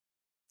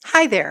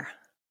Hi there.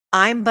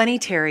 I'm Bunny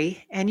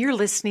Terry, and you're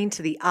listening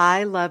to the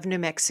I Love New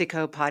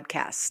Mexico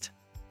podcast.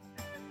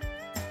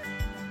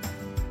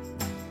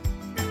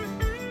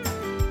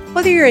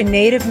 Whether you're a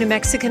native New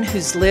Mexican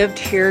who's lived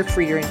here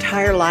for your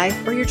entire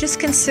life or you're just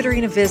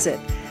considering a visit,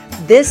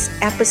 this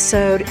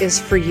episode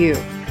is for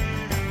you.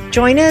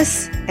 Join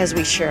us as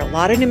we share a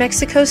lot of New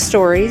Mexico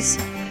stories,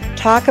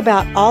 talk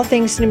about all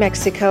things New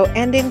Mexico,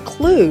 and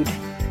include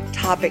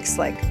topics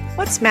like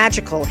what's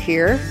magical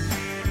here,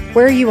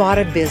 where you ought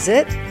to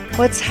visit,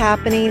 what's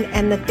happening,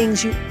 and the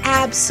things you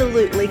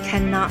absolutely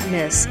cannot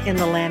miss in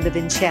the land of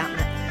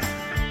enchantment.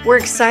 We're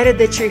excited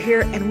that you're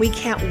here, and we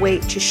can't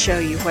wait to show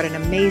you what an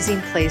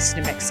amazing place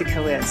New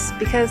Mexico is.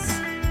 Because,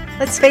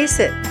 let's face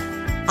it,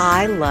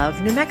 I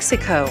love New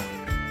Mexico.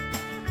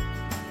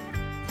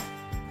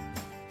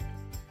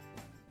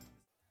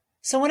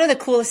 So one of the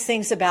coolest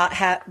things about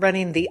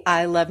running the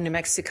I Love New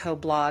Mexico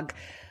blog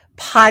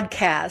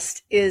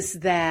podcast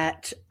is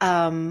that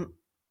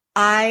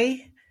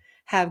I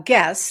have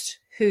guests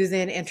who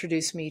then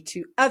introduce me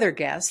to other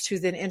guests, who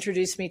then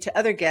introduce me to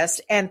other guests.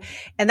 And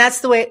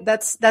that's the way,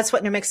 that's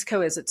what New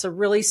Mexico is. It's a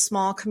really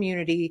small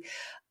community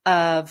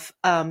of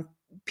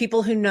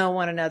people who know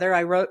one another.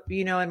 I wrote,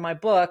 in my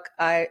book,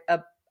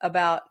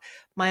 about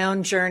my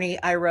own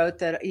journey. I wrote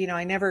that,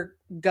 I never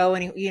go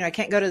I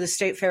can't go to the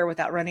state fair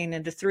without running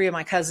into three of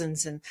my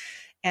cousins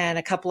and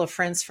a couple of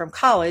friends from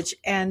college.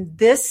 And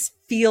this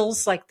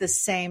feels like the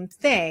same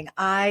thing.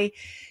 I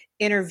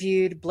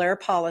interviewed Blair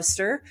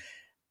Pollister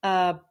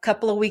a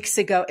couple of weeks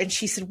ago, and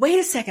she said, wait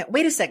a second.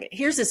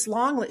 Here's this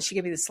long list. She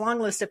gave me this long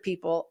list of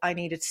people I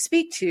needed to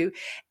speak to.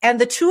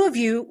 And the two of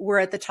you were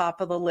at the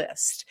top of the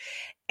list.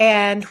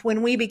 And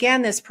when we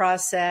began this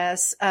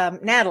process,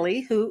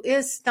 Natalie, who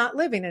is not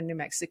living in New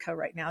Mexico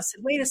right now, said,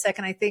 wait a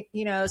second. I think,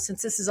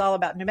 since this is all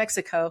about New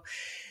Mexico,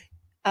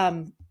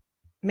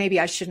 maybe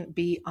I shouldn't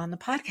be on the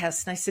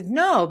podcast. And I said,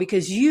 no,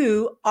 because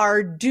you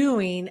are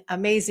doing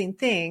amazing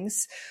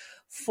things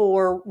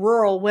for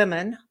rural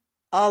women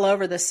all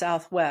over the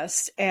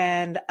Southwest.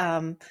 And,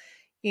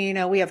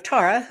 we have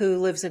Tara, who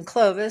lives in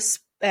Clovis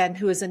and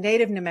who is a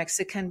native New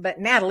Mexican, but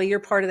Natalie,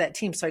 you're part of that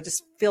team. So I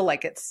just feel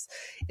like it's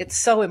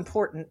so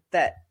important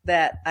that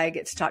I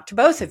get to talk to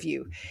both of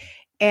you.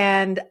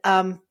 And,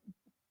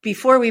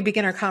 before we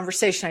begin our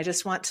conversation, I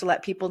just want to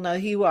let people know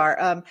who you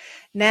are.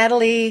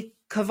 Natalie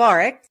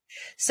Kovarik.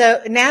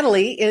 So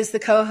Natalie is the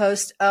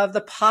co-host of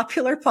the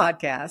popular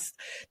podcast,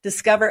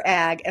 Discover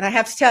Ag. And I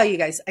have to tell you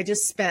guys, I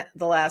just spent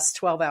the last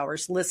 12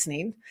 hours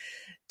listening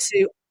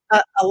to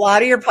a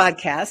lot of your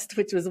podcast,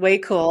 which was way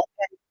cool.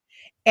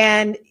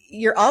 And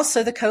you're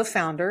also the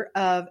co-founder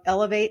of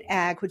Elevate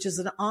Ag, which is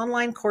an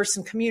online course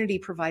and community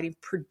providing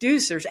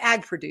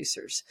ag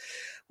producers,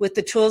 with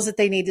the tools that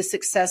they need to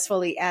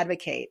successfully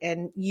advocate.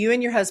 And you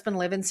and your husband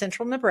live in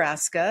central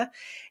Nebraska,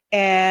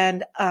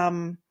 and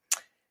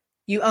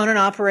you own and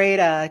operate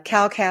a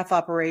cow-calf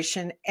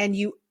operation, and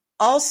you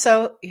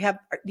have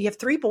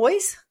three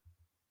boys?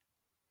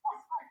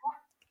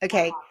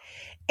 Okay.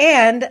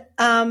 And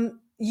I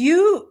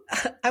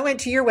went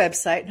to your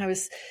website, and I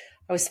was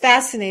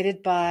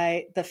fascinated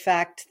by the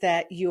fact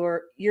that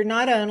you're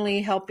not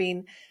only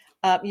helping,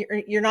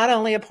 you're not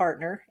only a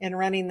partner in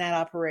running that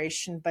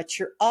operation, but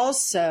you're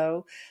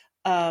also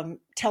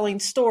telling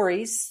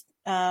stories.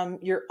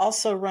 You're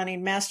also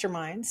running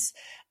masterminds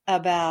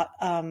about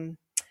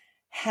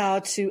how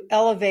to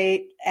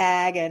elevate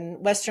ag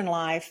and Western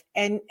life.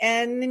 And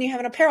then you have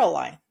an apparel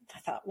line. I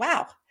thought,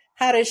 wow,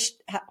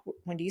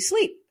 when do you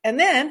sleep? And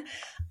then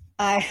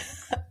I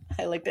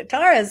looked at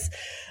Tara's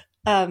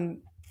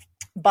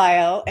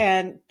bio,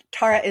 and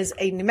Tara is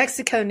a New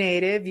Mexico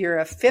native. You're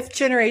a 5th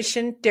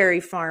generation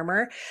dairy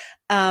farmer,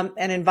 an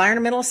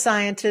environmental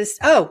scientist.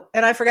 Oh,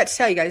 and I forgot to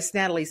tell you guys,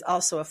 Natalie's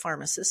also a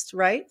pharmacist,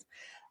 right?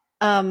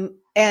 And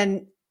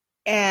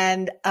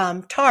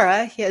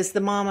Tara is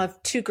the mom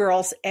of 2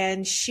 girls,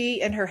 and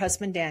she and her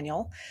husband,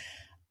 Daniel,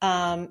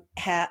 own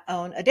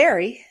a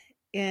dairy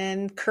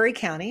in Curry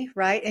County,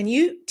 right? And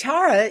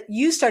Tara,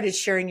 you started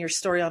sharing your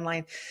story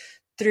online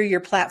through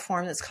your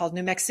platform that's called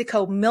New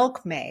Mexico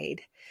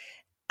Milkmaid,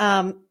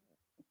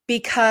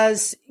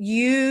 because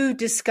you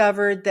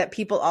discovered that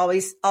people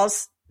always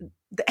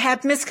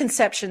have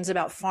misconceptions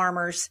about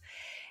farmers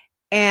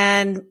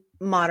and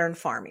modern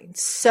farming.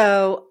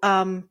 So,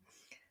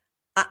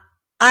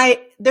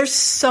 there's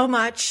so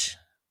much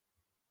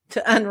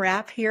to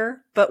unwrap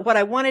here, but what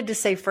I wanted to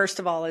say first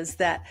of all is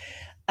that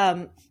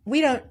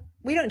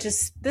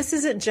this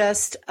isn't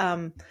just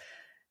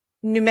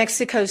New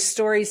Mexico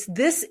stories.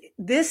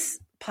 This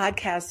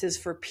podcast is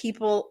for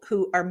people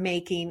who are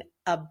making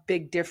a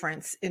big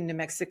difference in New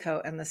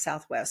Mexico and the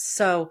Southwest.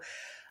 So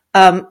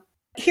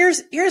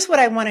here's what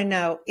I want to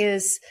know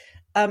is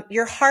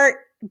your heart.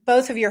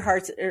 Both of your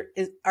hearts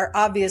are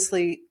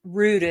obviously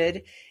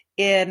rooted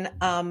in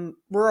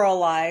rural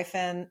life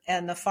and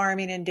the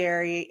farming and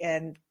dairy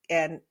and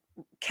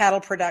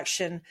cattle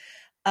production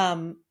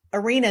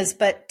arenas.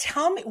 But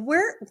tell me,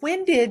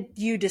 when did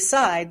you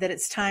decide that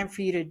it's time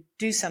for you to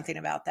do something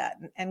about that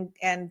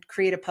and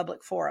create a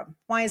public forum?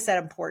 Why is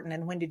that important,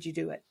 and when did you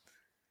do it?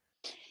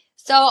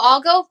 So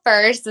I'll go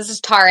first. This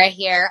is Tara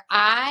here.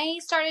 I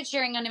started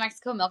sharing on New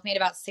Mexico Milkmaid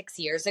about 6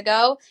 years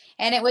ago.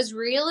 And it was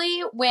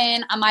really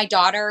when my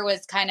daughter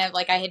was kind of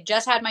like, I had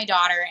just had my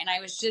daughter and I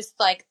was just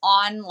like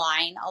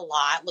online a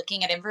lot,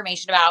 looking at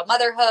information about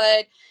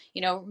motherhood,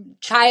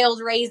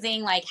 child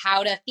raising, like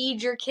how to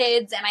feed your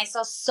kids. And I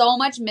saw so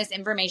much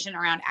misinformation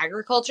around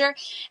agriculture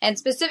and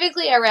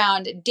specifically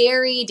around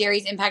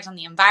dairy's impact on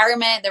the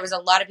environment. There was a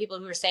lot of people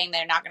who were saying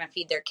they're not going to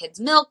feed their kids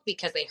milk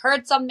because they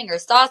heard something or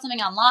saw something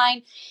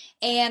online,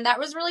 and that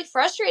was really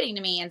frustrating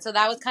to me. And so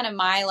that was kind of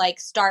my like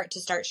start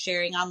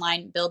sharing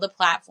online, build a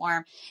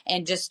platform,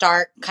 and just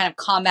start kind of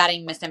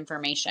combating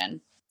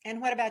misinformation. And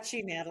what about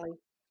you, Natalie?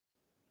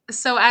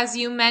 So, as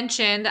you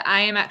mentioned, I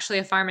am actually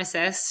a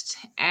pharmacist,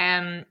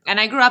 and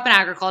I grew up in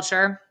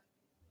agriculture.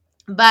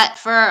 But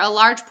for a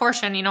large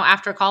portion,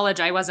 after college,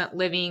 I wasn't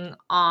living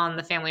on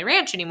the family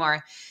ranch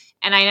anymore.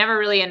 And I never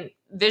really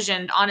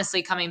envisioned,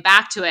 honestly, coming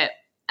back to it.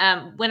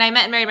 When I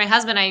met and married my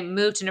husband, I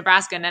moved to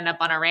Nebraska and ended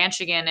up on a ranch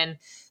again. And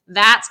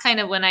that's kind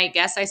of when I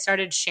guess I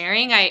started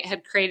sharing. I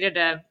had created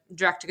a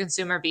direct to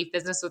consumer beef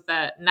business with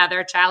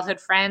another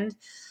childhood friend.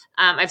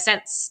 I've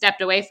since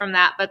stepped away from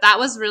that, but that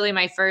was really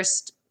my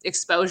first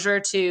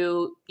exposure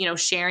to,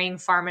 sharing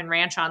farm and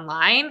ranch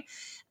online,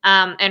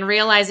 and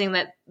realizing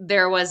that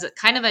there was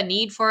kind of a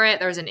need for it.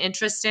 There was an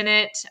interest in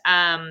it.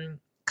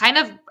 Kind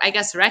of, I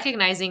guess,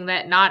 recognizing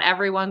that not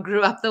everyone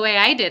grew up the way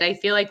I did. I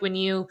feel like when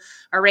you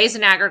are raised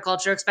in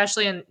agriculture,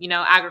 especially in,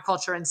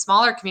 agriculture in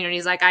smaller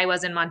communities like I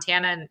was in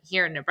Montana and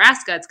here in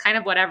Nebraska, it's kind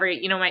of whatever,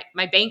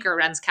 my banker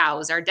runs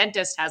cows, our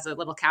dentist has a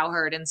little cow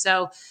herd. And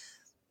so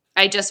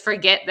I just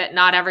forget that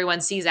not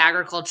everyone sees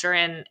agriculture,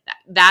 and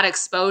that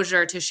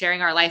exposure to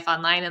sharing our life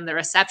online and the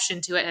reception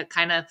to it had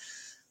kind of,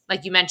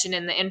 like you mentioned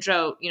in the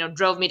intro,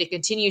 drove me to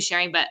continue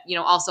sharing, but,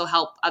 also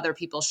help other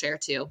people share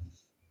too.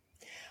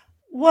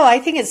 Well, I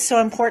think it's so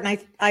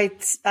important.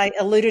 I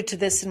alluded to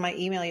this in my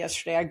email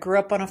yesterday. I grew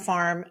up on a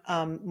farm.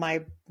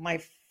 My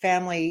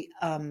family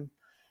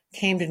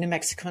came to New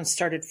Mexico and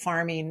started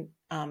farming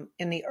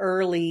in the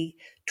early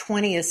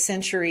 20th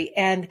century,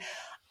 and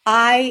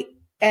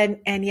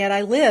yet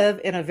I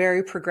live in a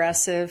very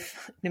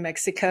progressive New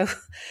Mexico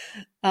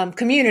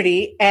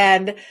community.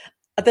 And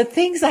the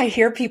things I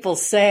hear people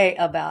say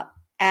about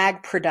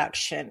ag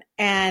production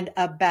and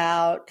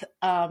about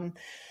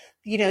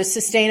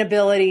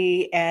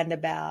sustainability and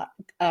about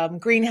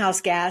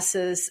greenhouse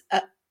gases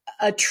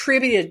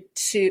attributed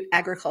to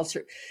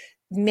agriculture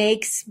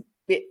makes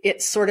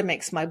it sort of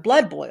makes my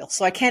blood boil.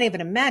 So I can't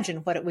even imagine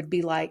what it would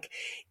be like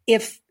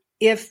if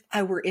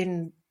I were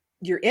in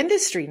your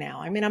industry now.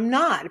 I mean, I'm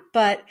not,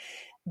 but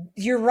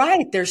you're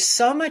right. There's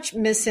so much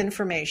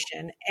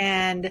misinformation,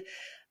 and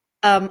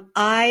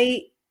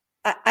I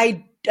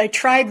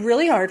tried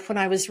really hard when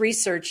I was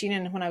researching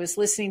and when I was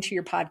listening to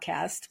your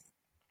podcast.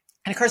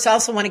 And of course, I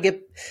also want to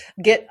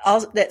get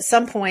at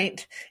some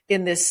point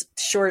in this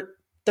short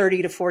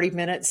 30 to 40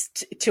 minutes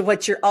to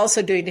what you're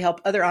also doing to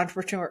help other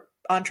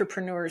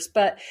entrepreneurs.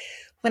 But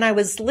when I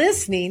was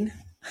listening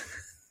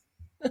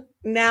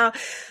now,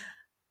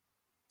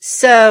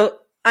 so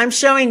I'm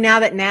showing now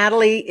that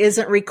Natalie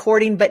isn't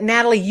recording, but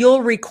Natalie,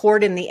 you'll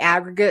record in the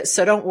aggregate.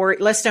 So don't worry.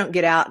 Let's don't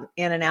get out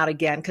in and out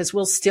again, because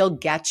we'll still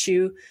get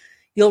you.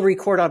 You'll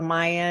record on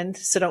my end.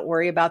 So don't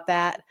worry about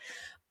that.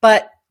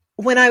 But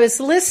when I was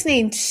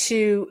listening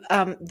to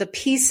the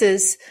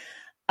pieces,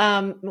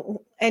 and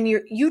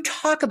you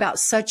talk about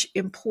such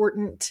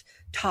important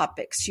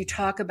topics. You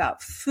talk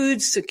about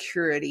food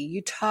security.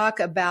 You talk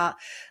about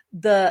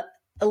the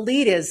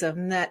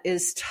elitism that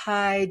is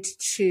tied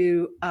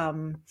to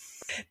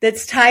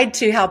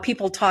how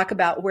people talk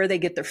about where they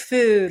get their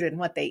food and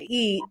what they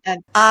eat.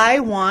 And I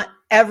want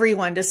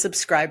everyone to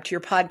subscribe to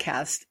your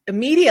podcast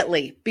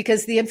immediately,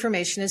 because the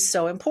information is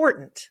so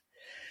important.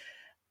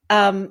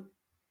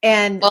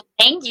 And Well,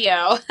 thank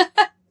you.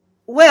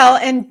 well,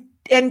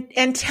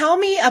 and tell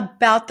me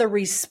about the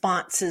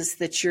responses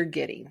that you're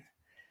getting.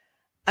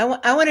 I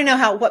want to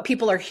know what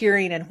people are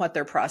hearing and what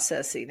they're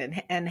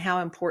processing, and how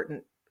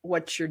important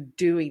what you're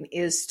doing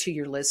is to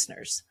your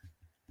listeners.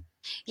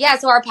 Yeah,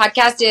 so our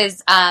podcast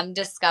is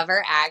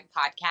Discover Ag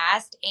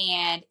Podcast,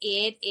 and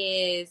it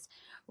is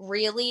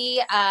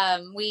really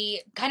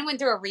we kind of went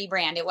through a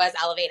rebrand. It was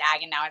Elevate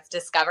Ag, and now it's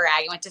Discover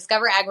Ag. And with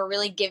Discover Ag, we're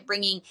really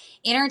bringing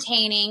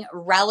entertaining,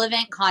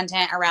 relevant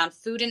content around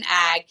food and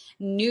ag,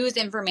 news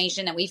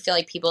information that we feel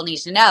like people need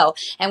to know,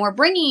 and we're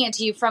bringing it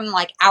to you from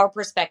like our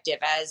perspective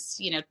as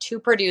two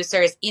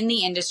producers in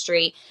the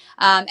industry.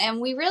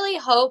 And we really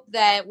hope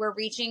that we're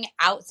reaching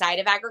outside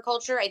of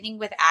agriculture. I think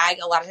with ag,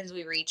 a lot of times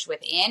we reach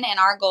within, and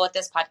our goal with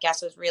this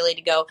podcast was really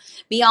to go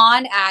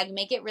beyond ag,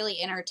 make it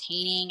really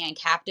entertaining and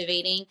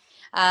captivating.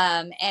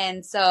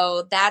 And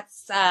so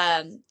that's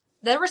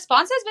the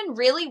response has been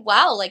really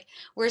well. Like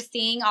we're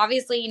seeing,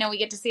 obviously, you know, we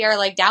get to see our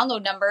like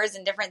download numbers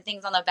and different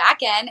things on the back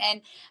end,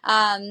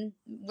 and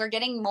we're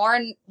getting more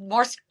and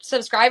more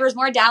subscribers,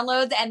 more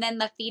downloads, and then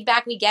the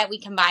feedback we get, we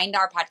combined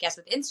our podcast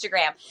with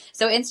Instagram.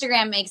 So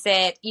Instagram makes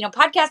it, you know,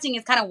 podcasting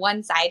is kind of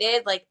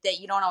one-sided, like that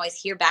you don't always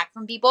hear back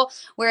from people.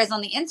 Whereas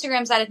on the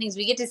Instagram side of things,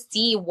 we get to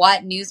see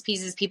what news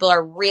pieces people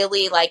are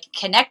really like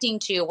connecting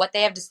to, what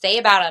they have to say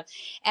about them.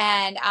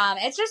 And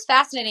it's just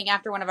fascinating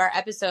after one of our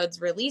episodes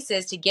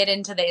releases to get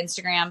into the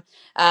Instagram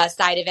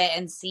side of it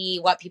and see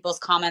what people's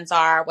comments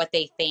are, what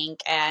they think,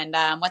 and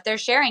what they're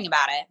sharing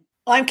about it.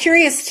 Well, I'm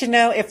curious to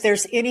know if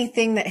there's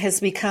anything that has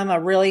become a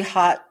really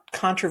hot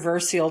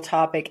controversial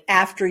topic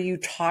after you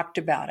talked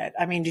about it.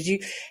 I mean,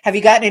 have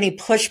you gotten any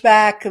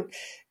pushback?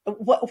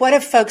 What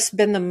have folks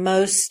been the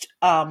most,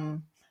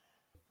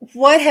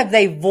 what have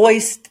they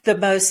voiced the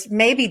most,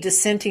 maybe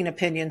dissenting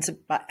opinions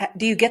about?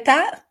 Do you get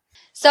that?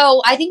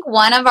 So I think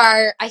one of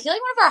our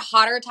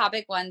hotter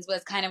topic ones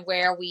was kind of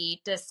where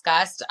we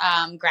discussed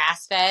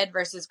grass-fed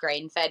versus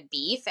grain-fed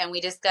beef. And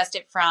we discussed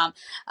it from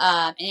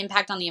an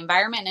impact on the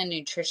environment and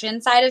nutrition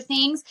side of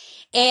things.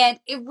 And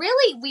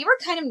we were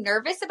kind of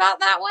nervous about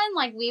that one.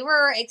 Like we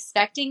were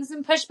expecting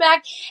some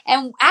pushback.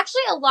 And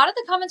actually a lot of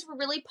the comments were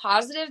really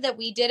positive that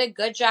we did a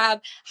good job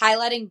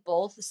highlighting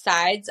both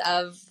sides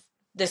of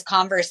this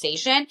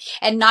conversation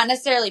and not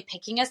necessarily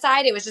picking a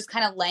side. It was just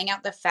kind of laying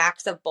out the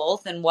facts of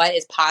both and what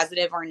is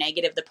positive or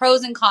negative, the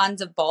pros and cons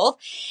of both.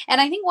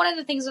 And I think one of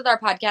the things with our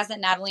podcast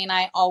that Natalie and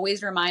I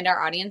always remind our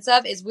audience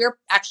of is we're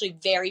actually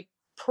very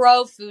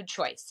pro food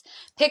choice.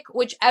 Pick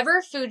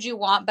whichever food you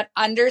want, but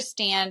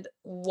understand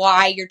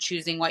why you're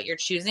choosing what you're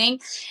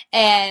choosing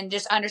and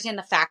just understand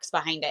the facts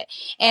behind it.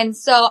 And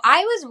so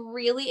I was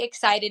really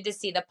excited to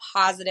see the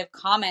positive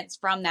comments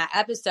from that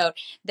episode,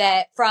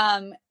 that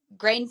from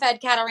grain-fed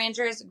cattle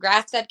ranchers,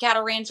 grass-fed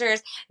cattle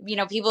ranchers, you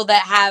know, people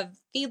that have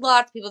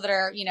feedlots, people that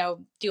are, you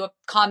know, do a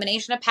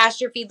combination of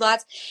pasture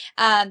feedlots,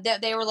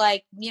 that they were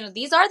like, you know,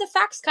 these are the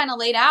facts kind of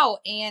laid out,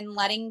 and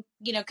letting,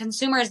 you know,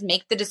 consumers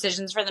make the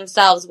decisions for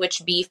themselves,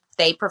 which beef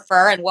they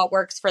prefer and what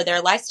works for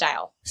their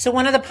lifestyle. So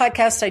one of the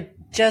podcasts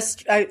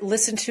I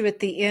listened to at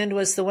the end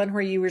was the one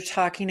where you were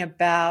talking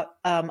about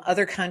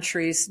other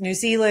countries, New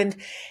Zealand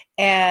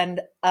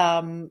and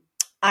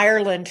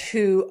Ireland,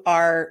 who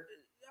are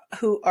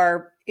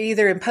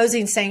either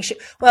imposing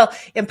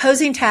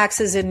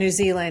taxes in New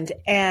Zealand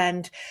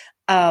and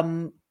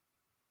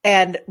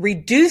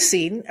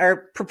reducing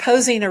or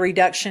proposing a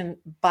reduction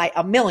by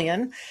 1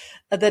 million,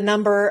 the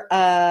number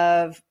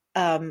of,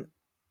 I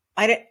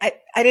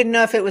didn't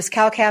know if it was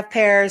cow-calf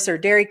pairs or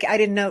dairy. I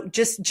didn't know,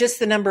 just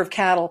the number of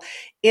cattle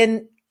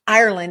in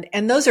Ireland.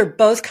 And those are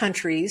both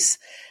countries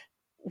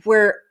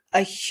where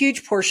a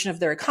huge portion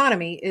of their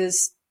economy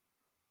is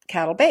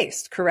cattle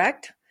based,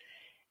 correct?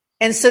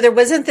 And so there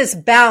wasn't this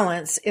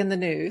balance in the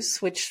news,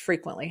 which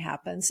frequently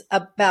happens,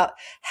 about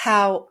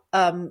how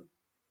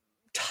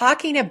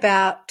talking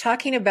about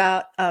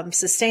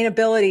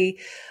sustainability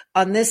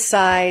on this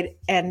side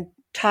and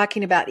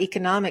talking about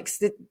economics,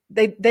 that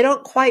they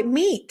don't quite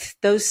meet.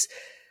 Those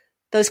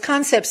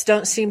concepts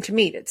don't seem to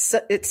meet.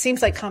 It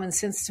seems like common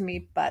sense to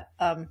me, but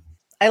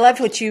I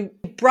loved what you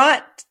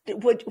brought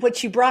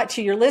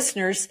to your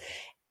listeners,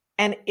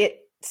 and it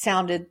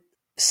sounded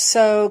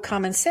so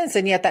common sense,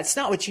 and yet that's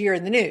not what you hear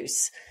in the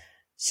news.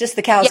 It's just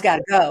the cows got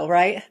to go,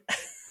 right?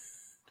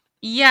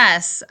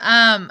 Yes.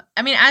 I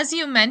mean, as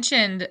you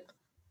mentioned,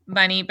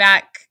 Bunny,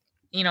 back,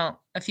 you know,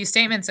 a few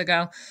statements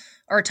ago,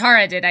 or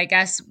Tara did, I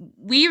guess,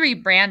 we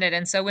rebranded.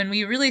 And so when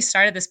we really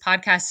started this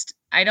podcast,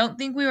 I don't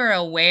think we were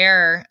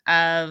aware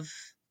of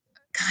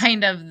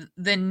kind of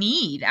the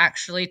need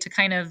actually to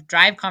kind of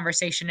drive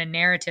conversation and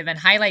narrative and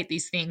highlight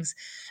these things.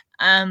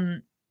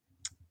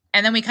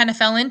 And then we kind of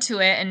fell into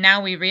it, and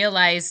now we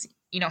realize,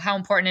 you know, how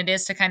important it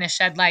is to kind of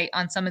shed light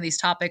on some of these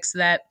topics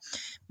that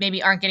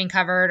maybe aren't getting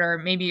covered, or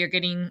maybe you're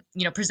getting,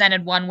 you know,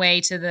 presented one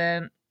way to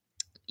the,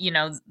 you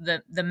know,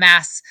 the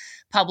mass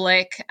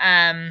public,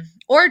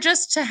 or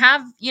just to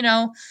have, you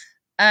know,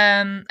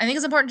 I think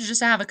it's important to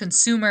just have a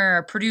consumer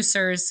or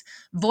producer's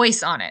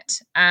voice on it.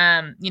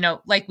 You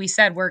know, like we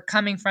said, we're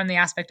coming from the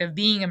aspect of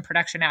being in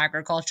production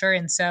agriculture.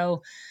 And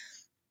so,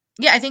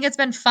 yeah, I think it's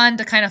been fun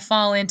to kind of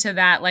fall into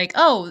that, like,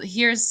 oh,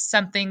 here's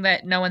something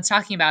that no one's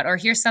talking about, or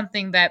here's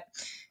something that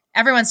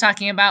everyone's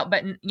talking about,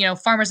 but, you know,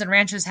 farmers and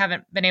ranchers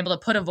haven't been able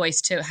to put a voice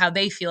to how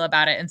they feel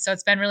about it. And so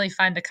it's been really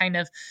fun to kind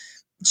of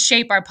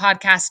shape our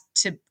podcast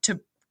to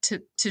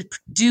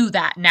do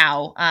that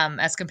now,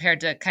 as compared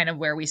to kind of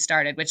where we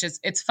started, which is,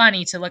 it's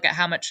funny to look at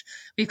how much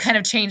we've kind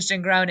of changed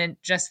and grown in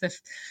just the,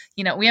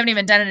 you know, we haven't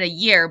even done it a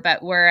year,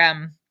 but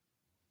we're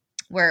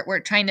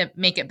trying to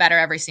make it better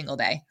every single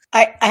day.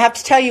 I have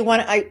to tell you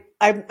one,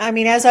 I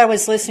mean, as I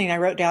was listening, I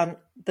wrote down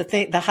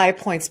the high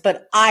points,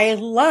 but I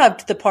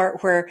loved the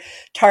part where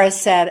Tara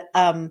said,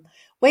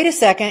 wait a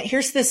second,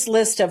 here's this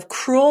list of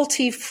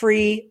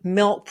cruelty-free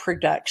milk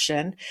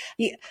production.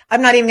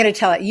 I'm not even going to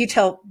tell it. You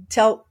tell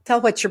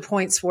what your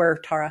points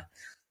were, Tara.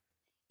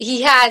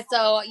 Yeah,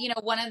 so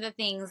one of the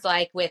things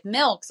like with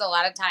milks, a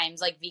lot of times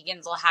like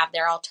vegans will have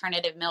their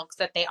alternative milks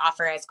that they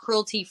offer as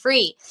cruelty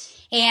free.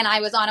 And I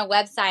was on a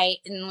website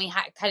and we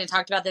kind of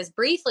talked about this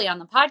briefly on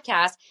the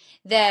podcast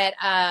that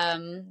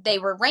they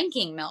were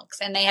ranking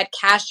milks and they had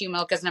cashew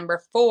milk as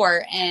number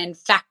 4 and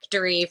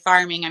factory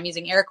farming, I'm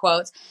using air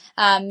quotes,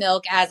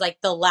 milk as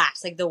like the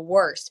last, like the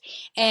worst.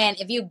 And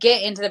if you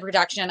get into the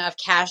production of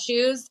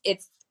cashews,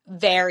 it's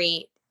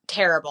very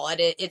terrible.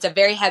 It's a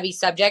very heavy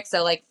subject.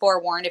 So like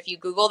forewarned, if you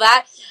Google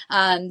that,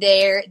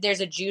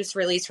 there's a juice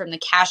released from the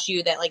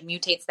cashew that like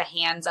mutates the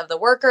hands of the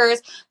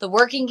workers. The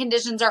working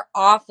conditions are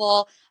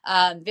awful.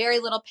 Very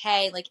little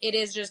pay. Like it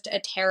is just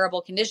a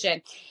terrible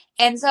condition.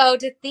 And so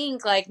to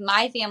think like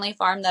my family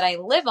farm that I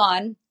live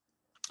on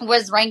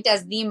was ranked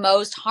as the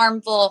most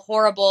harmful,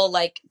 horrible,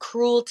 like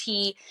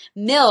cruelty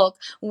milk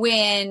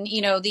when,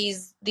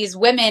 these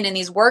women and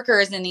these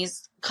workers in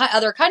these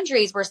other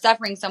countries were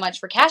suffering so much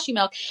for cashew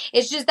milk.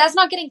 It's just, that's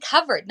not getting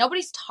covered.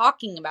 Nobody's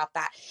talking about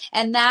that.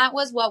 And that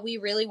was what we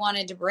really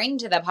wanted to bring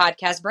to the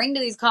podcast, bring to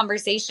these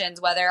conversations,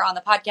 whether on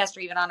the podcast or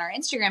even on our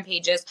Instagram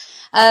pages,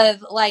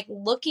 of like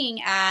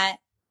looking at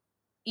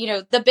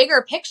the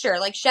bigger picture,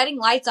 like shedding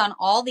lights on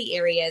all the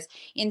areas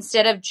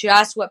instead of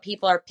just what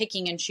people are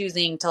picking and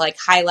choosing to like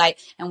highlight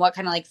and what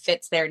kind of like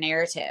fits their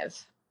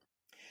narrative.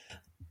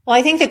 Well,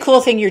 I think the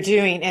cool thing you're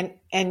doing,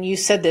 and you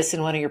said this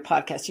in one of your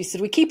podcasts, you said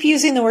we keep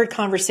using the word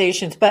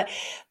conversations, but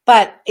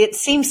it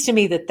seems to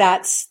me that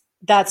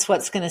that's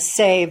what's going to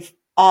save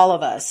all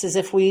of us, is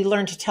if we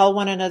learn to tell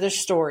one another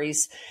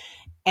stories,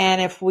 and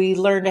if we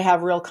learn to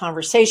have real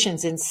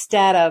conversations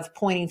instead of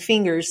pointing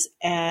fingers.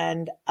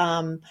 And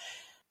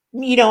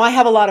I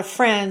have a lot of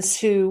friends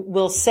who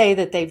will say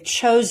that they've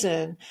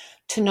chosen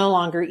to no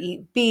longer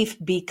eat beef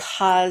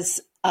because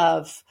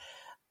of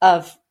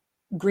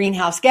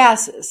greenhouse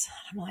gases.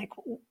 I'm like,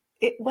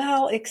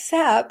 well,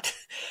 except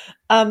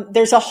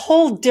there's a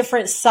whole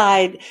different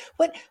side.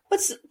 What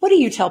do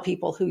you tell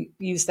people who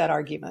use that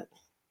argument?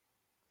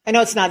 I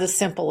know it's not as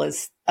simple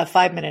as a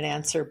 5-minute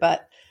answer,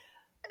 but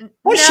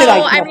what should I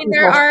tell I mean, people?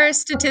 there are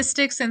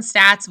statistics and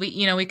stats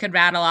we could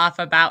rattle off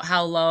about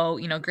how low,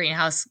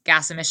 greenhouse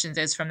gas emissions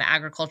is from the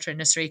agriculture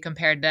industry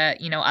compared to,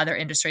 other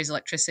industries,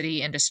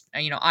 electricity,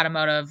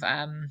 automotive.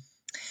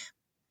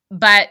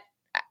 But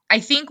I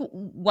think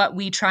what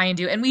we try and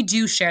do, and we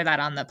do share that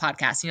on the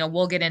podcast,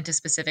 we'll get into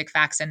specific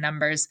facts and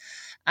numbers.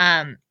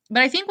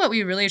 But I think what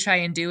we really try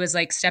and do is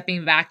like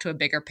stepping back to a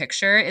bigger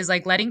picture, is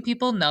like letting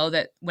people know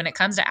that when it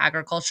comes to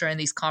agriculture and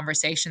these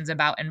conversations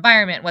about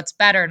environment, what's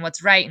better and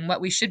what's right and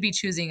what we should be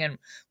choosing and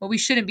what we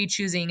shouldn't be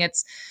choosing,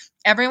 it's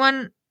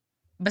everyone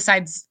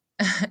besides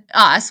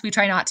us, we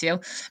try not to,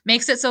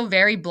 makes it so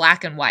very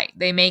black and white.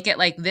 They make it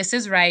like, this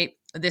is right,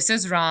 this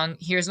is wrong,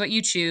 here's what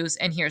you choose,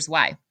 and here's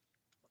why.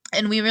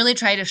 And we really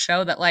try to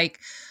show that like,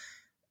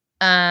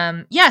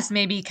 yes,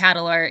 maybe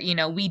cattle are,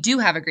 we do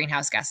have a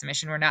greenhouse gas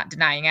emission. We're not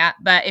denying that.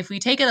 But if we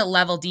take it a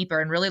level deeper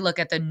and really look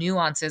at the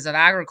nuances of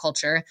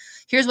agriculture,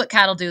 here's what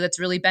cattle do that's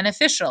really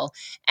beneficial.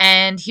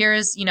 And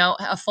here's,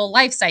 a full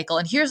life cycle.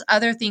 And here's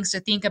other things to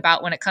think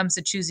about when it comes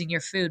to choosing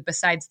your food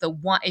besides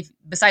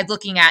besides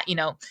looking at,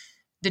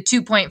 the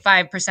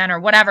 2.5% or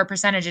whatever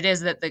percentage it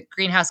is that the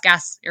greenhouse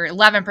gas, or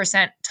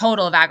 11%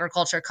 total of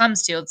agriculture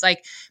comes to. It's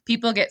like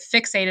people get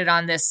fixated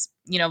on this,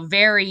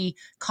 very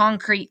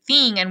concrete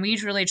thing. And we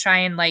really try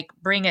and like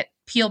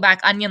peel back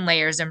onion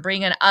layers and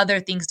bring in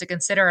other things to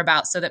consider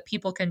about, so that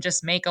people can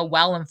just make a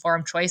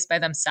well-informed choice by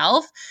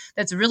themselves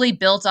that's really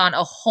built on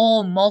a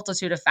whole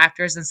multitude of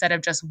factors instead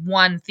of just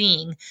one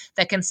thing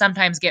that can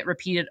sometimes get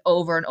repeated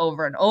over and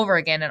over and over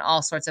again in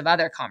all sorts of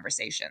other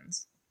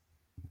conversations.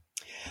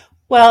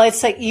 Well,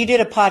 it's like you did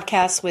a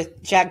podcast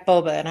with Jack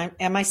Boba, and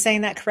am I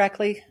saying that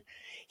correctly?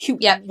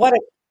 Yeah.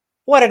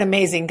 What an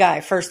amazing guy,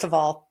 first of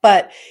all.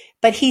 But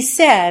he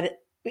said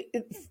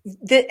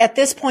that at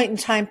this point in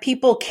time,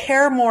 people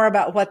care more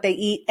about what they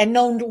eat and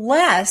know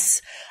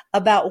less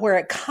about where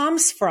it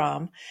comes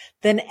from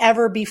than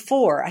ever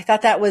before. I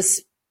thought that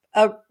was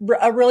a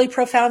really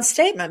profound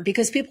statement,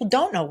 because people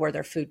don't know where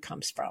their food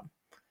comes from.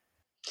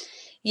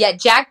 Yeah,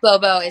 Jack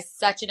Bobo is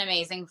such an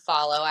amazing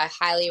follow. I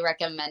highly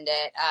recommend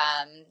it.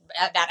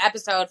 That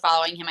episode,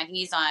 following him, I think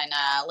he's on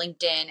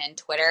LinkedIn and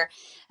Twitter.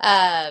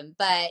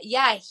 But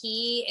yeah,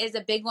 he is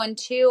a big one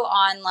too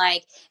on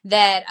like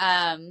that.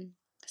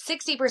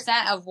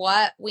 60% of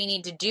what we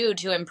need to do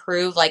to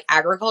improve like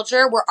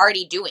agriculture, we're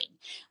already doing.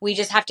 We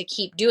just have to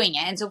keep doing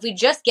it. And so if we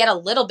just get a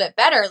little bit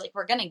better, like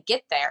we're going to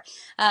get there.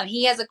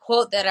 He has a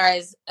quote that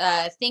is,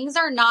 things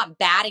are not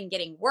bad and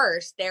getting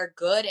worse. They're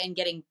good and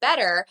getting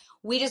better.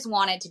 We just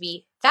want it to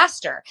be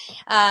faster.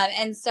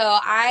 And so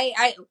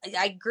I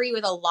agree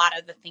with a lot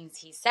of the things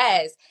he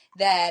says,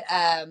 that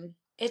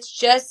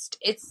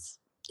it's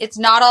it's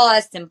not all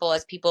as simple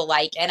as people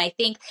like. And I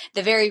think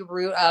the very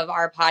root of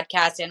our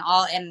podcast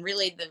and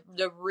really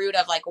the root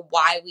of like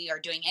why we are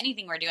doing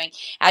anything we're doing,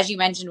 as you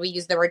mentioned, we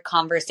use the word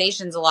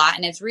conversations a lot,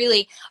 and it's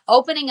really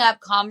opening up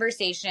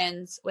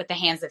conversations with the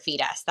hands that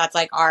feed us. That's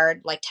like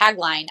our like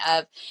tagline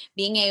of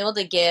being able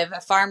to give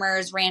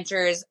farmers,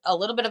 ranchers a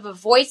little bit of a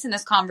voice in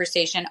this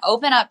conversation,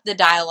 open up the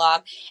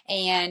dialogue,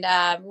 and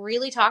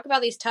really talk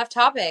about these tough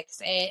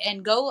topics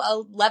and go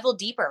a level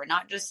deeper,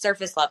 not just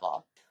surface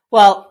level.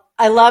 Well,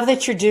 I love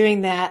that you're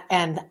doing that,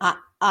 and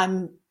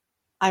I'm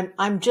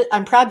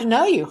proud to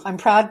know you. I'm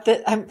proud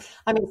that I'm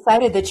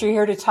excited that you're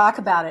here to talk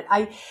about it.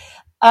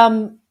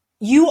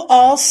 You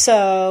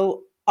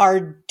also are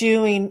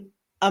doing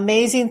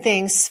amazing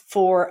things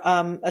for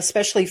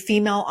especially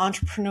female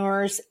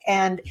entrepreneurs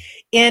and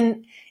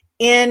in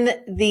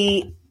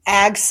the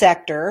ag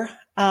sector.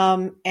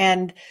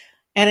 And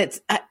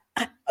it's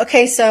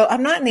okay. So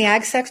I'm not in the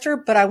ag sector,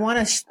 but I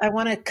want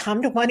to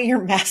come to one of your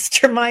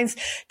masterminds.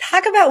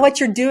 Talk about what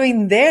you're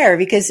doing there,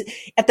 because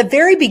at the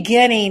very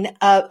beginning,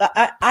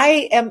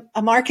 I am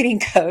a marketing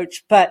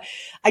coach, but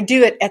I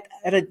do it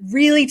at a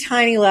really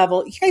tiny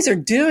level. You guys are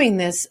doing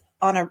this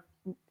on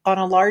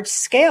a large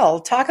scale.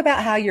 Talk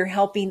about how you're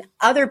helping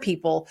other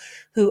people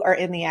who are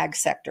in the ag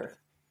sector.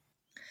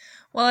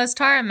 Well, as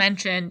Tara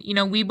mentioned,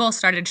 we both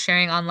started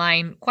sharing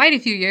online quite a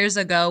few years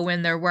ago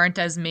when there weren't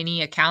as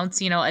many accounts.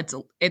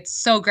 It's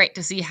so great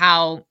to see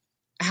how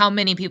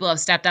many people have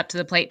stepped up to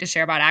the plate to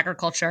share about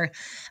agriculture.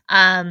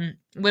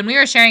 When we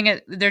were sharing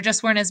it, there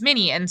just weren't as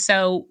many. And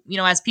so,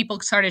 as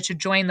people started to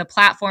join the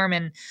platform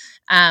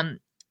and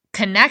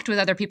connect with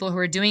other people who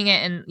are doing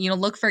it and,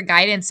 look for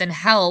guidance and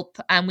help,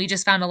 we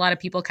just found a lot of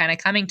people kind of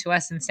coming to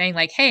us and saying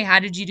like, hey, how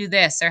did you do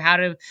this? Or how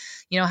did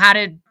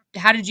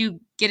you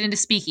get into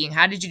speaking?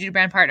 How did you do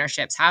brand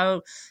partnerships?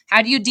 How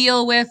do you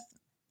deal with,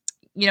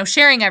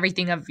 sharing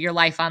everything of your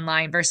life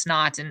online versus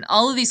not? And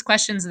all of these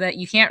questions that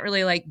you can't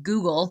really like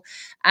Google,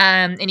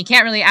 and you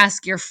can't really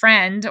ask your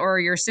friend or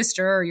your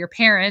sister or your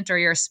parent or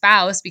your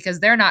spouse because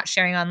they're not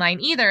sharing online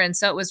either. And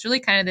so it was really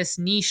kind of this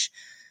niche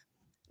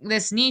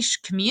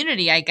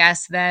community, I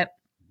guess, that,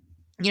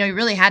 you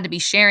really had to be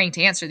sharing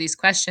to answer these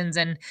questions.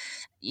 And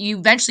you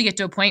eventually get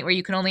to a point where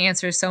you can only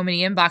answer so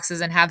many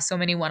inboxes and have so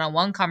many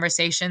one-on-one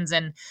conversations.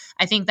 And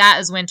I think that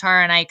is when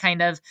Tara and I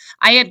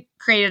had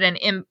created an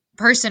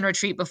in-person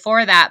retreat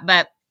before that,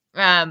 but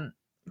Tara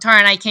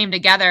and I came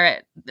together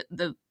at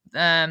the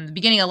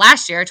beginning of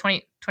last year,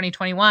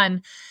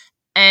 2021,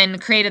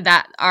 and created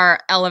our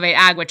Elevate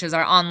Ag, which is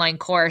our online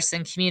course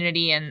and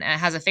community, and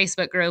has a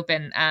Facebook group.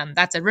 And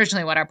that's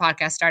originally what our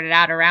podcast started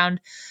out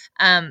around.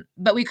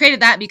 But we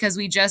created that because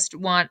we just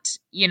want,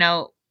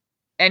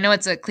 I know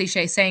it's a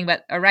cliche saying,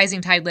 but a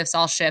rising tide lifts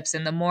all ships.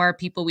 And the more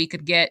people we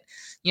could get,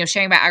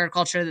 sharing about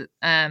agriculture,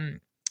 the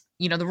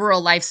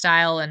rural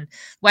lifestyle and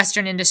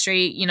Western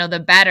industry,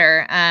 the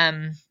better.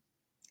 And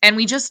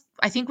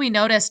I think we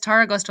noticed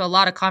Tara goes to a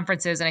lot of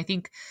conferences, and I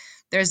think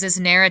there's this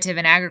narrative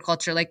in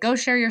agriculture, like, go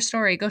share your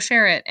story, go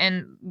share it.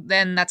 And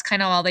then that's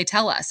kind of all they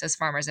tell us as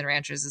farmers and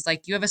ranchers is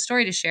like, you have a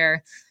story to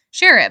share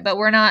it, but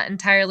we're not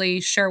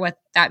entirely sure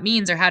what that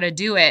means or how to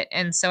do it.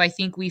 And so I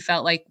think we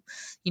felt like,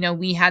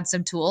 we had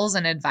some tools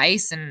and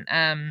advice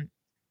and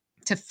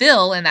to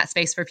fill in that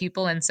space for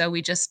people. And so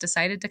we just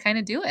decided to kind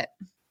of do it.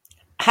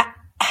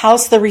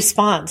 How's the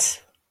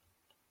response?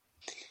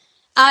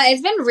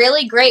 It's been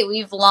really great.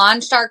 We've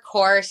launched our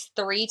course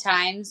 3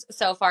 times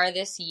so far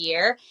this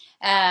year.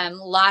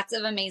 Lots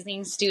of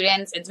amazing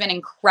students. It's been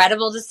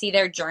incredible to see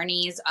their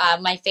journeys.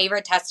 My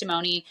favorite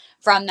testimony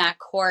from that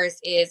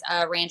course is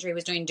a rancher who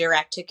was doing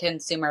direct to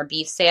consumer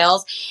beef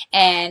sales,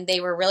 and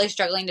they were really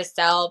struggling to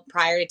sell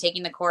prior to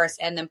taking the course,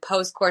 and then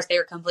post course they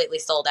were completely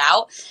sold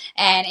out.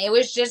 And it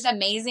was just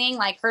amazing.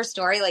 Like, her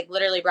story like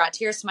literally brought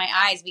tears to my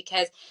eyes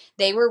because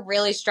they were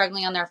really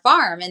struggling on their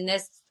farm, and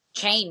this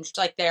changed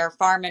like their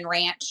farm and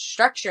ranch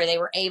structure. They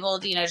were able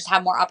to, just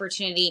have more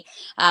opportunity,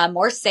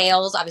 more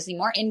sales, obviously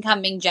more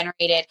income being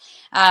generated.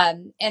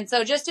 And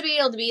so just to be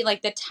able to be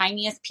like the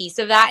tiniest piece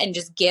of that and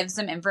just give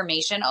some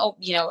information,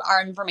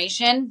 our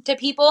information to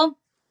people.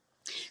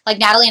 Like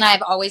Natalie and I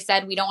have always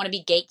said, we don't want to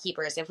be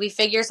gatekeepers. If we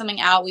figure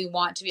something out, we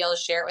want to be able to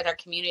share it with our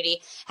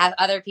community, have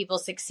other people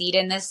succeed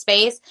in this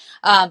space.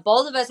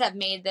 Both of us have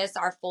made this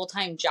our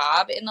full-time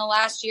job in the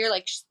last year,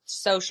 like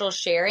social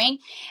sharing.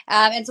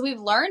 And so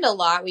we've learned a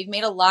lot. We've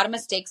made a lot of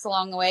mistakes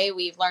along the way.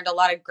 We've learned a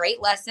lot of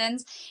great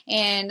lessons.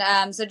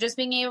 And so just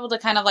being able to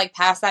kind of like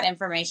pass that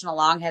information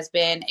along has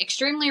been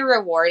extremely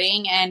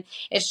rewarding. And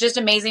it's just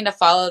amazing to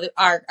follow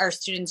our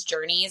students'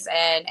 journeys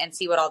and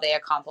see what all they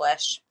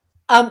accomplish.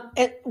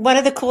 One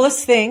of the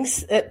coolest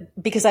things,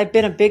 because I've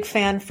been a big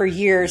fan for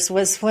years,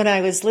 was when I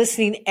was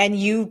listening and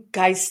you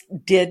guys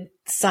did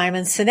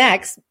Simon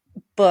Sinek's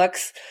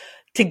books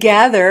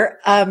together.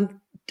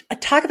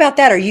 Talk about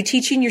that. Are you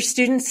teaching your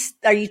students?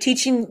 Are you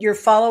teaching your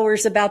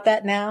followers about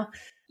that now?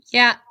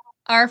 Yeah.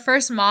 Our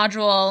first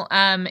module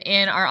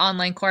in our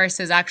online course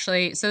is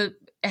actually, so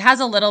it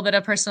has a little bit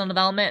of personal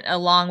development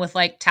along with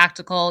like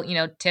tactical,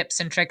 tips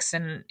and tricks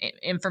and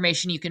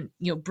information you can,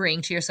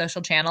 bring to your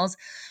social channels.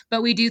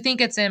 But we do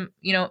think it's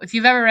if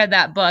you've ever read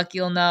that book,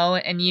 you'll know,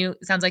 and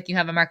it sounds like you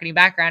have a marketing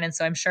background. And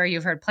so I'm sure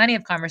you've heard plenty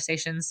of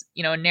conversations,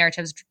 and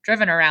narratives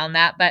driven around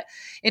that, but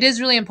it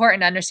is really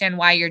important to understand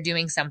why you're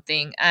doing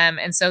something.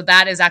 And so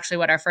that is actually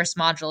what our first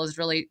module is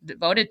really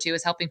devoted to,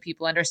 is helping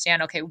people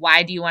understand, okay,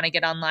 why do you want to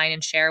get online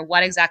and share?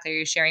 What exactly are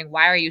you sharing?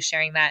 Why are you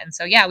sharing that? And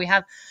so, yeah, we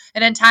have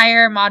an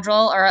entire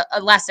module or a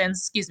lesson,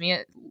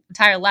 an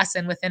entire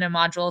lesson within a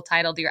module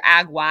titled Your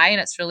Ag Why. And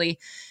it's really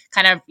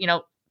kind of,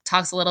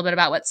 talks a little bit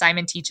about what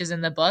Simon teaches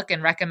in the book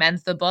and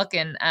recommends the book.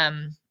 And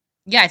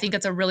I think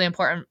it's a really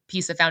important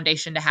piece of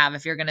foundation to have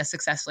if you're going to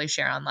successfully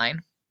share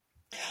online.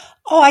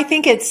 Oh, I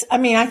think it's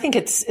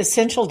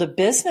essential to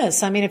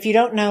business. I mean, if you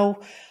don't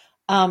know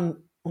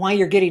why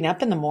you're getting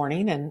up in the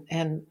morning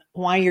and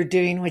why you're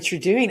doing what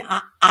you're doing,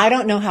 I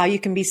don't know how you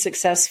can be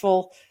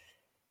successful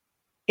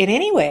in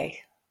any way.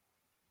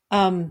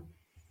 I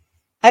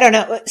don't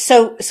know.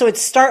 So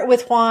it's start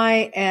with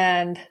why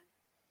and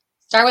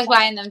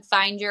then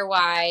find your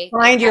why.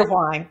 Find your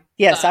why.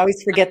 Yes, I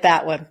always forget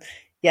that one.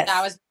 Yes.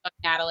 That was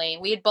Natalie.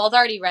 We had both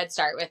already read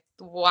Start with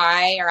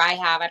Why, or I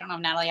have. I don't know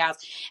if Natalie has.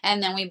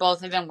 And then we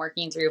both have been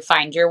working through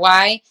Find Your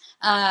Why.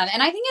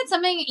 And I think it's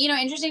something,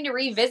 interesting to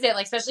revisit,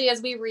 like, especially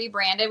as we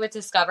rebranded with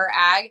Discover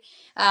Ag,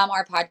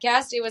 our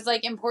podcast. It was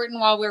like important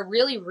while we're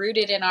really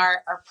rooted in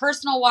our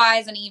personal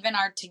whys and even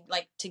our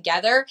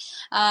together.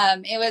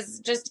 It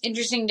was just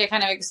interesting to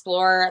kind of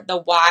explore the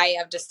why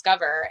of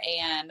Discover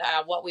and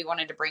what we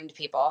wanted to bring to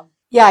people.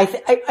 Yeah, I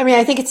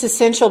think it's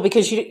essential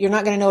because you're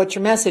not going to know what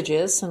your message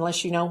is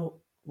unless you know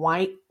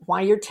why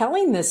you're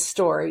telling this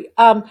story.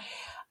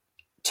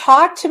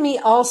 Talk to me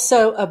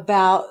also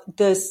about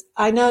this.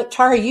 I know,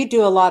 Tara, you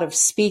do a lot of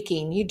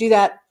speaking. You do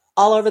that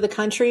all over the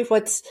country.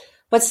 What's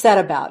that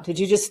about?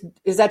 Is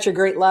that your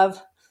great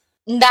love?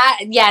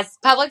 Yes,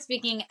 public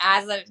speaking,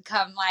 I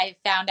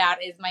found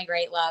out, is my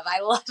great love. I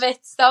love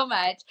it so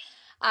much.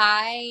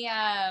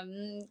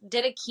 I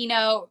did a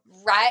keynote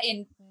right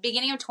in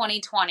beginning of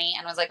 2020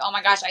 and was like, oh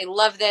my gosh, I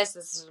love this.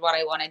 This is what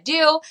I want to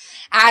do.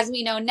 As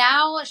we know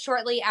now,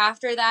 shortly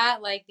after that,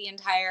 like, the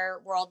entire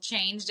world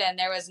changed and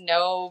there was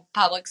no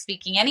public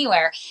speaking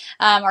anywhere,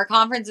 or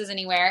conferences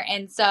anywhere.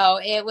 And so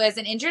it was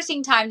an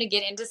interesting time to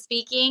get into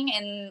speaking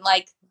in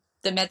like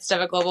the midst of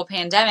a global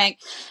pandemic,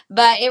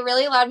 but it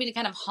really allowed me to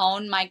kind of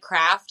hone my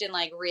craft and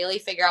like really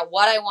figure out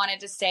what I wanted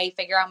to say,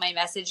 figure out my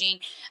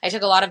messaging. I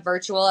took a lot of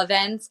virtual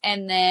events,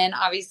 and then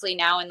obviously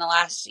now in the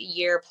last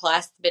year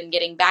plus been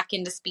getting back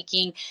into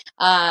speaking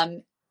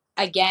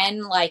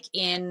again, like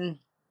in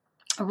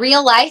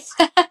real life.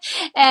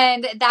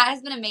 And that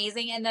has been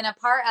amazing. And then a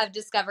part of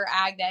Discover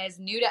Ag that is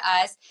new to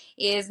us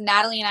is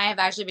Natalie and I have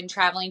actually been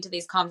traveling to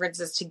these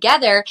conferences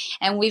together,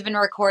 and we've been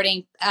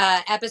recording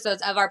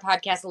episodes of our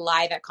podcast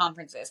live at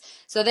conferences.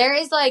 So there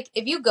is, like,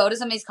 if you go to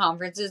some of these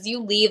conferences,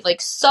 you leave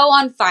like so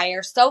on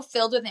fire, so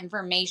filled with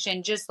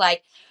information, just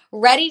like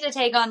ready to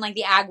take on like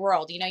the ag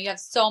world. You have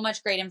so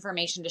much great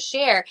information to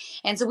share.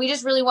 And so we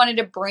just really wanted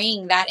to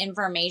bring that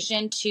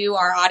information to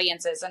our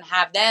audiences and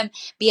have them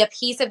be a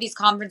piece of these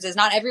conferences.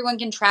 Not everyone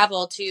can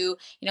travel to,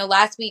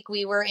 last week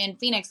we were in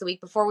Phoenix, the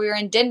week before we were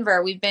in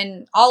Denver. We've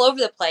been all over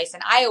the place in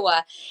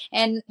Iowa,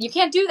 and you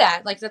can't do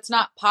that. Like, that's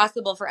not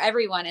possible for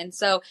everyone. And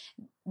so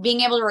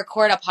being able to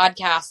record a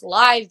podcast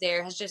live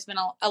there has just been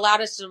allowed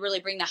us to really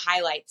bring the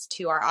highlights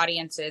to our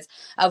audiences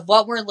of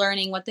what we're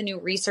learning, what the new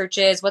research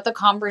is, what the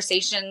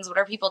conversations, what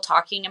are people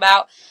talking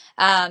about.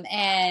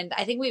 And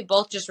I think we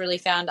both just really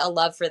found a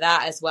love for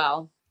that as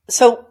well.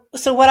 So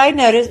what I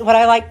noticed, what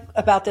I like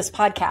about this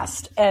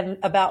podcast and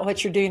about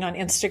what you're doing on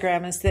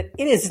Instagram is that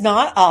it is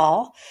not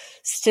all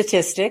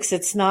statistics.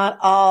 It's not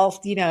all,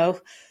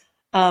 it's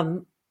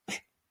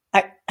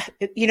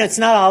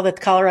not all that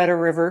the Colorado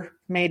River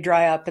may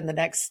dry up in the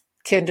next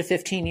 10 to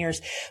 15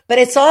 years, but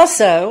it's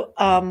also,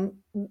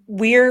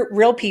 we're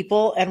real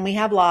people and we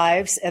have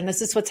lives, and this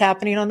is what's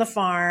happening on the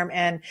farm.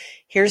 And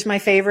here's my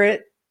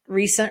favorite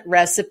recent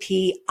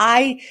recipe.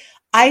 I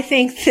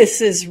think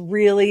this is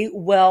really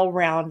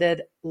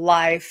well-rounded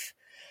life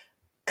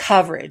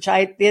coverage.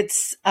 I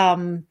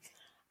love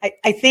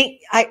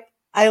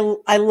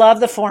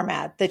the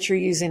format that you're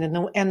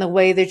using and the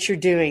way that you're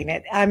doing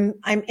it. I'm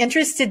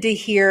interested to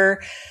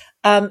hear,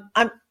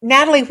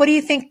 Natalie, what do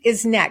you think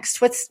is next?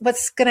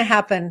 What's going to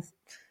happen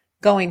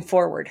going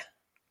forward?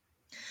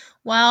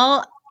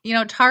 Well,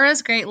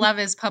 Tara's great love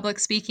is public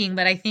speaking,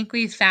 but I think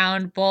we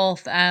found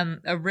both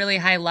a really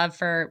high love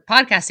for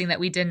podcasting that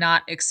we did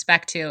not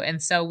expect to.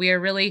 And so we are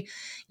really,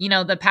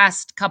 the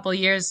past couple of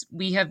years,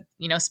 we have,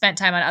 spent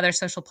time on other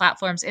social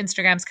platforms.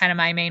 Instagram's kind of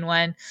my main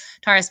one.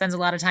 Tara spends a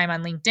lot of time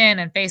on LinkedIn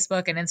and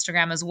Facebook and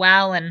Instagram as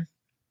well. And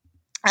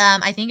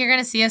I think you're going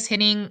to see us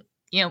hitting,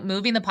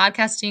 moving the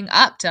podcasting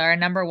up to our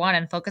number one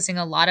and focusing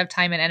a lot of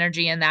time and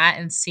energy in that,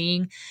 and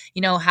seeing,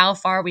 how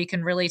far we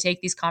can really take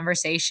these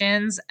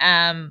conversations.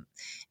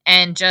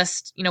 And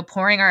just,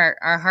 pouring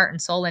our heart and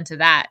soul into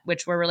that,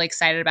 which we're really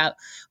excited about.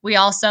 We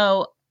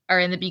also are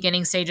in the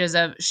beginning stages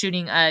of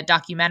shooting a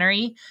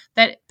documentary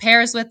that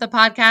pairs with the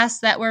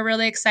podcast that we're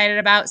really excited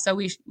about. So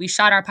we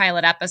shot our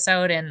pilot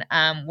episode, and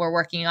we're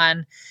working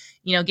on,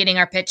 getting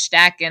our pitch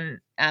deck and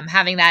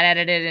having that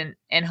edited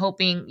and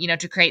hoping,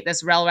 to create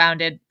this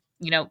well-rounded,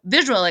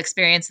 visual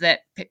experience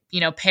that,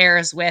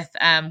 pairs with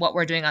what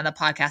we're doing on the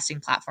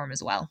podcasting platform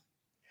as well.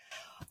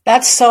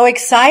 That's so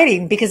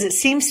exciting, because it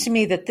seems to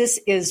me that this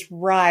is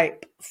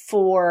ripe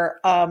for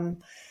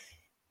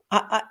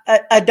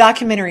a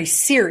documentary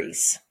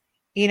series,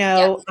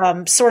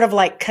 sort of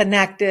like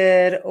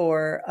Connected,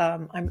 or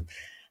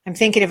I'm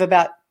thinking of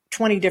about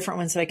 20 different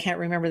ones that I can't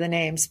remember the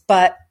names,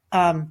 but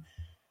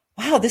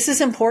wow, this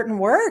is important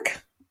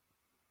work.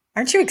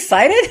 Aren't you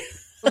excited?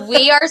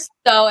 We are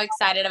so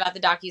excited about the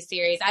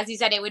docuseries. As you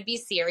said, it would be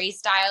series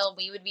style.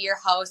 We would be your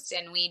host,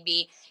 and we'd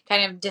be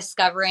kind of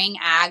discovering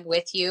ag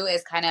with you,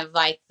 is kind of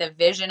like the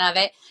vision of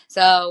it.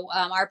 So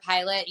our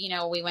pilot,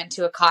 we went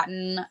to a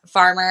cotton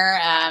farmer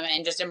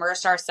and just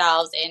immersed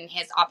ourselves in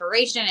his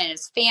operation and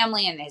his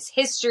family and his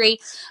history.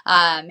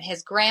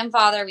 His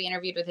grandfather, we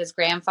interviewed with his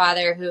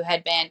grandfather, who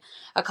had been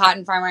a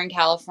cotton farmer in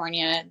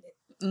California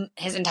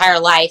his entire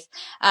life.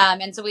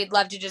 And so we'd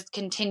love to just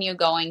continue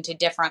going to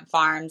different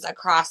farms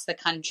across the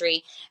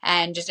country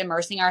and just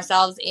immersing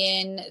ourselves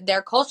in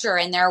their culture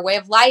and their way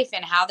of life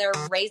and how they're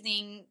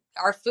raising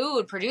our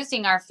food,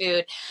 producing our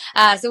food.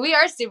 So we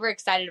are super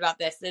excited about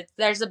this.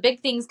 There's a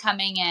big things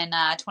coming in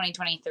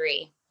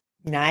 2023.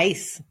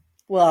 Nice.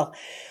 Well,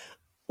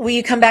 will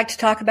you come back to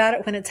talk about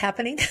it when it's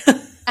happening?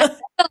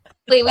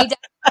 Absolutely.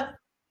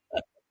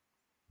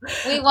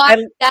 We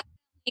want that.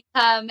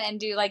 Come and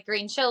do like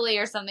green chili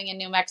or something in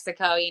New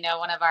Mexico,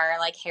 one of our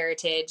like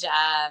heritage,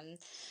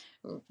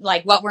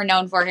 like what we're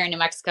known for here in New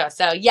Mexico.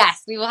 So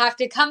yes, we will have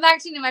to come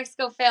back to New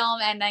Mexico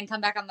film and then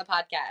come back on the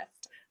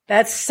podcast.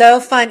 That's so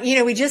fun.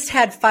 We just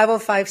had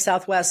 505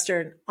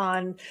 Southwestern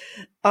on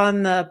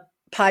the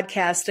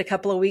podcast a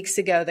couple of weeks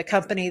ago, the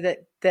company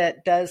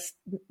that does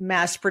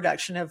mass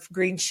production of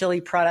green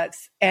chili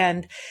products.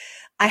 And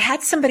I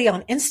had somebody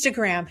on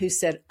Instagram who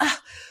said,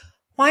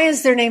 why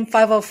is their name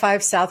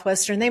 505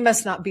 Southwestern? They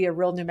must not be a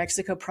real New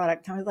Mexico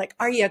product. And I was like,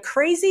 are you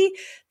crazy?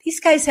 These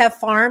guys have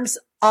farms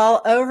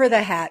all over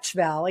the Hatch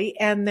Valley,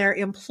 and they're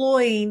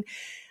employing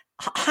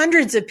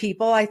hundreds of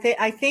people. I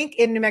think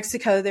in New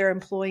Mexico, they're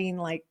employing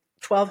like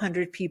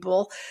 1,200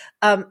 people.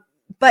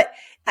 But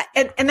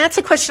that's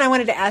a question I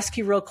wanted to ask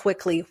you real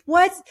quickly.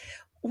 What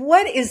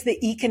is the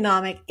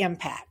economic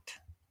impact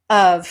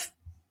of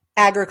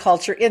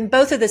agriculture in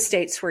both of the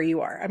states where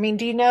you are? I mean,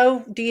 do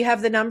you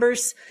have the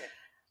numbers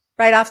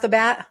right off the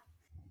bat?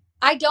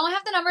 I don't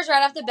have the numbers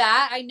right off the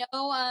bat. I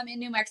know in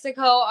New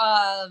Mexico,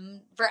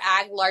 for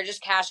ag, largest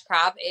cash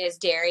crop is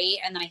dairy,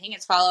 and then I think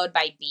it's followed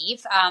by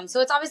beef. So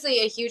it's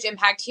obviously a huge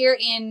impact. Here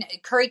in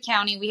Curry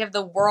County, we have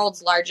the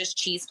world's largest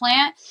cheese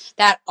plant.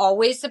 That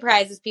always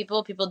surprises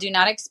people. People do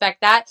not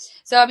expect that.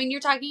 So, I mean, you're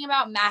talking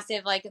about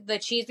massive, like the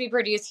cheese we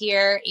produce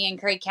here in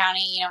Curry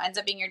County, ends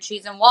up being your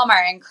cheese in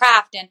Walmart and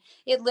Kraft, and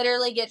it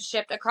literally gets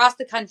shipped across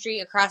the country,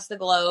 across the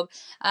globe.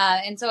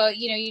 And so,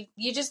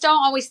 you just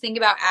don't always think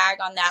about ag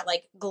on that,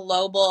 like, global,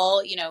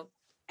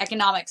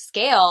 economic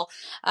scale.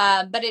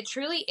 But it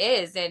truly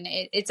is. And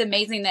it's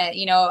amazing that,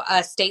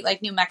 a state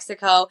like New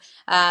Mexico,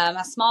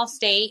 a small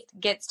state,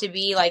 gets to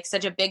be like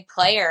such a big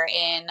player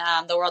in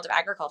the world of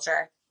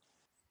agriculture.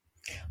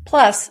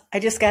 Plus, I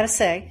just got to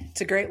say,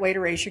 it's a great way to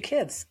raise your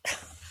kids.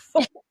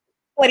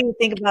 What do you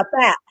think about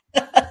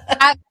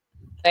that?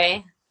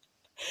 Absolutely.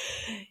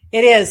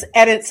 It is.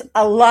 And it's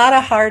a lot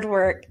of hard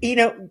work.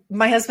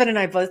 My husband and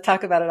I both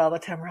talk about it all the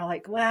time. We're all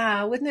like,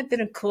 wow, wouldn't it have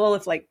been cool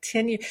if like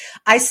 10 years,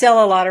 I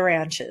sell a lot of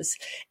ranches,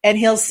 and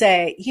he'll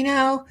say,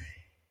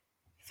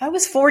 if I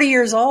was 40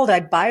 years old,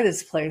 I'd buy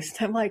this place.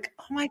 And I'm like,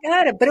 oh my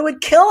God, but it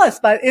would kill us.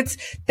 But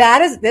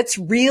that's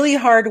really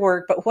hard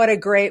work, but what a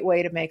great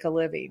way to make a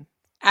living.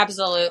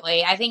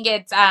 Absolutely. I think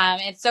it's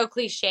so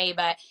cliche,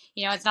 but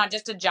it's not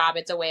just a job,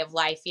 it's a way of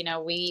life.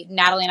 Natalie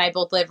and I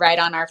both live right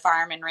on our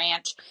farm and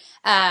ranch.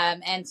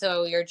 And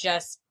so you're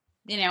just,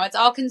 it's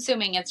all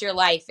consuming. It's your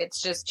life.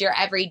 It's just your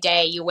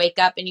everyday. You wake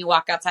up and you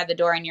walk outside the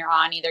door and you're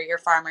on either your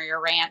farm or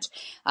your ranch.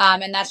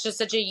 And that's just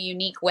such a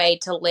unique way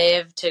to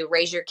live, to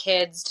raise your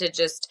kids, to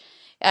just,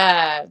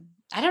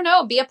 I don't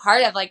know, be a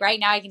part of. Like right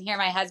now I can hear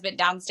my husband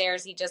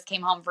downstairs. He just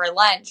came home for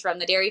lunch from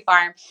the dairy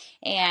farm.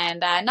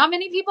 And not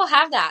many people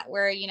have that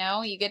where,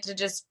 you get to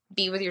just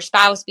be with your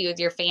spouse, be with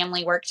your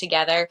family, work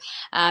together.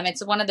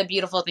 It's one of the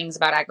beautiful things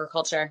about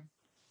agriculture.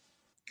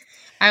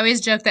 I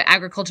always joke that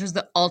agriculture is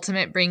the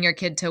ultimate bring your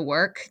kid to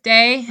work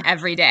day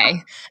every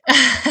day,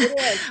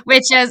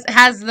 which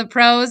has the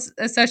pros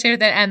associated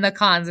with it and the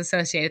cons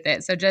associated with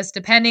it. So just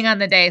depending on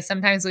the day,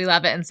 sometimes we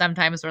love it and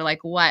sometimes we're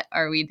like, what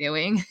are we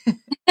doing?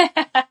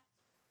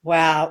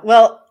 Wow.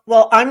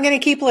 Well, I'm going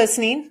to keep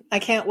listening. I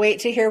can't wait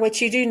to hear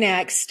what you do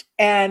next.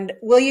 And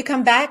will you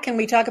come back? Can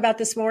we talk about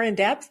this more in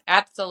depth?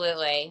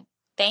 Absolutely.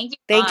 Thank you.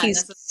 Thank you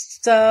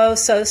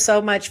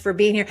so much for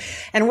being here.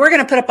 And we're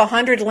going to put up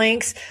 100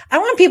 links. I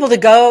want people to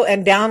go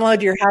and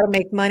download your How to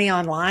Make Money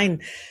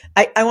Online.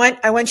 I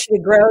want you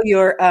to grow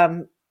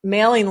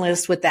mailing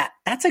list with that.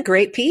 That's a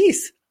great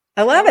piece.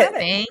 I love it.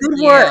 Thank Good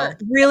you. work.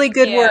 Really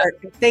good you.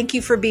 work. Thank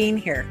you for being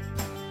here.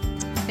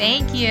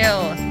 Thank you.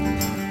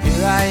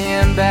 Here I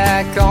am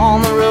back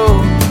on the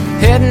road,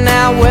 heading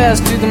out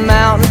west to the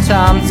mountain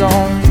time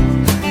zone.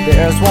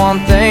 There's one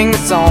thing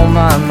that's on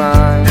my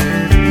mind.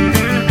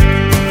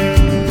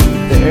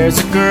 There's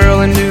a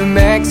girl in New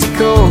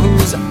Mexico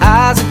whose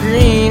eyes are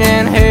green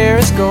and hair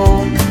is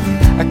gold.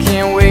 I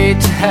can't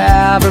wait to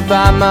have her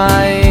by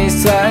my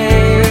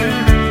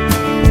side.